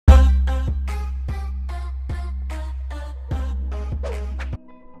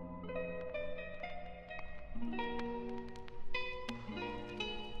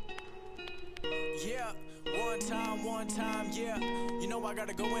one time, yeah. You know I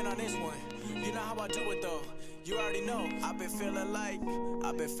gotta go in on this one. You know how I do it though. You already know. I've been feeling like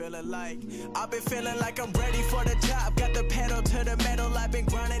I'm ready for the top. Got the pedal to the metal. I've been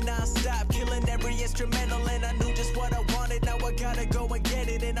grinding non-stop, killing every instrumental, and I knew just what I wanted. Now I gotta go and get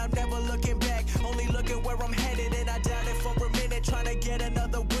it, and I'm never looking back, only looking where I'm headed. And I doubted for a minute, trying to get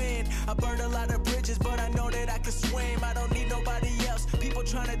another win. I burned a lot of bridges, but I know that I can swim. I don't need nobody else. People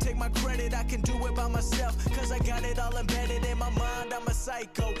trying to take my credit, I can do it by myself, cause I got it all embedded in my mind. I'm a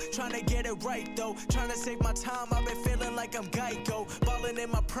psycho, trying to get it right though, trying to save my time. I've been feeling like I'm Geico, balling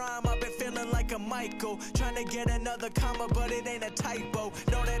in my prime. I've been feeling like I'm Michael, trying to get another comma, but it ain't a typo.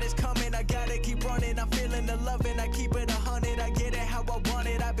 Know that it's coming, I gotta keep running. I'm feeling the love and I keep it 100. I get it how I want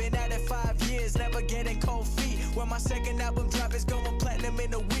it. I've been at it 5 years, never getting cold feet. When my second album drop, it's going platinum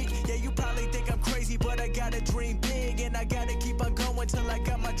in a week. Yeah, you probably think I'm crazy, but I gotta dream big, and I gotta keep on going till I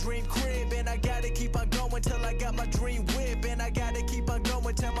got my dream crib, and I gotta keep on going till I got my dream whip, and I gotta keep on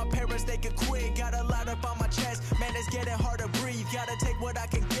going till my parents they can quit. Got a lot up on my chest, man, it's getting hard to breathe. Gotta take what I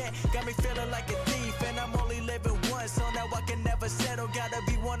can get, got me feeling like a thief, and I'm only living once, so now I can never settle. Gotta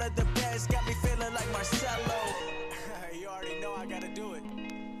be one of the best, got me feeling like Marcelo. You already know I gotta do it.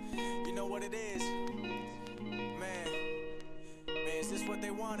 You know what it is, man. Is this what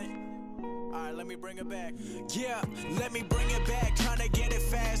they wanted? Alright, let me bring it back. Yeah, let me bring it back. Tryna get it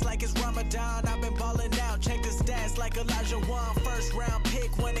fast like it's Ramadan. I've been ballin' out, check the stats like Elijah Wan. First round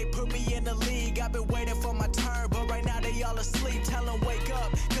pick when they put me in the league. I've been waiting for my turn, but right now they all asleep. Tell them wake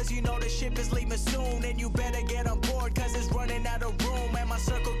up, cause you know the ship is leaving soon. And you better get on board, cause it's running out of room. And my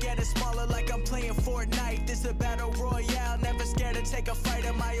circle getting smaller like I'm playing Fortnite. This a battle royale, never scared to take a fight.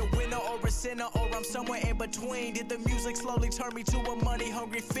 Am I a winner or a sinner, or I'm somewhere in between? Did the music slowly turn me to a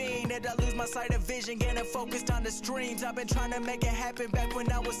money-hungry fiend? Did I lose my sight of vision, getting focused on the streams? I've been trying to make it happen back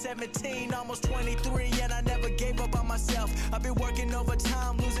when I was 17, almost 23, and I never gave up on myself. I've been working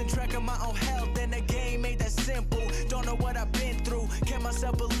overtime, losing track of my own health, and the game ain't that simple. Don't know what I've been through, kept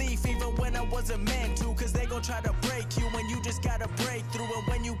myself belief even when I wasn't meant to, cause they gon' try to break you when you just gotta break through, and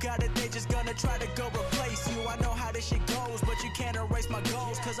when you got it, they just gonna try to go replace you. I know how this shit goes, but you can't erase my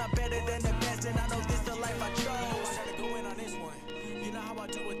goals, cause I'm better than the best, and I know this the life I chose. I gotta go in on this one. You know how I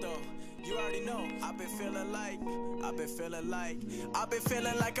do it though. You already know. I've been feeling like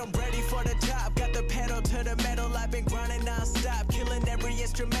I'm ready for the top. Got the pedal to the metal. I've been grinding non-stop, killing every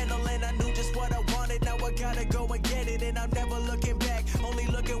instrumental, and I knew just what I wanted. Now I gotta go and get it, and I'm never looking back, only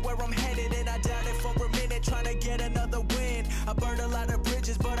looking where I'm headed. And I doubted for a minute, trying to get another win. I burned a lot of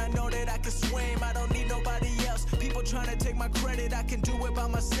bridges, but I know that I can swim. I don't need nobody else. People trying to take my credit, I can do it by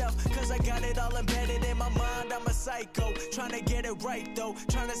myself, cause I got it all embedded in my mind. I'm a psycho, trying to get it right though,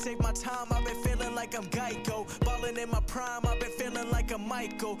 trying to save my time. I've been feeling like I'm Geico, balling in my prime. I've been feeling like I'm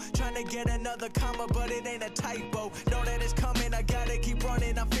Michael, trying to get another comma, but it ain't a typo. Know that it's coming, I gotta keep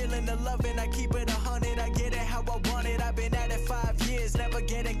running. I'm feeling the love and I keep it 100. I get it how I want it. I've been at it 5 years, never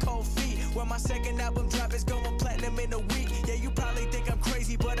getting cold feet. When my second album drop, it's going platinum in a week. Yeah, you probably think I'm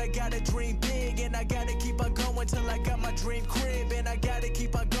crazy, but I gotta dream big, and I gotta keep on going till I got my dream crib, and I gotta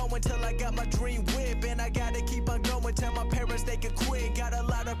keep on going till I got my dream whip, and I gotta keep on going till my parents they can quit. Got a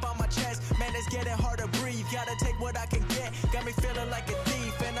lot up on my chest, man, it's getting hard to breathe. Gotta take what I can get, got me feeling like a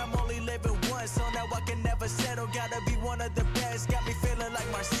thief, and I'm only living once, so now I can never settle. Gotta be one of the best, got me feeling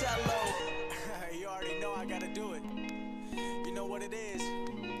like Marcelo. You already know I gotta do it. You know what it is,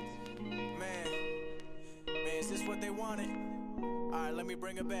 man. Is this what they wanted? Alright, let me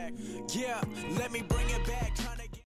bring it back. Yeah, let me bring it back.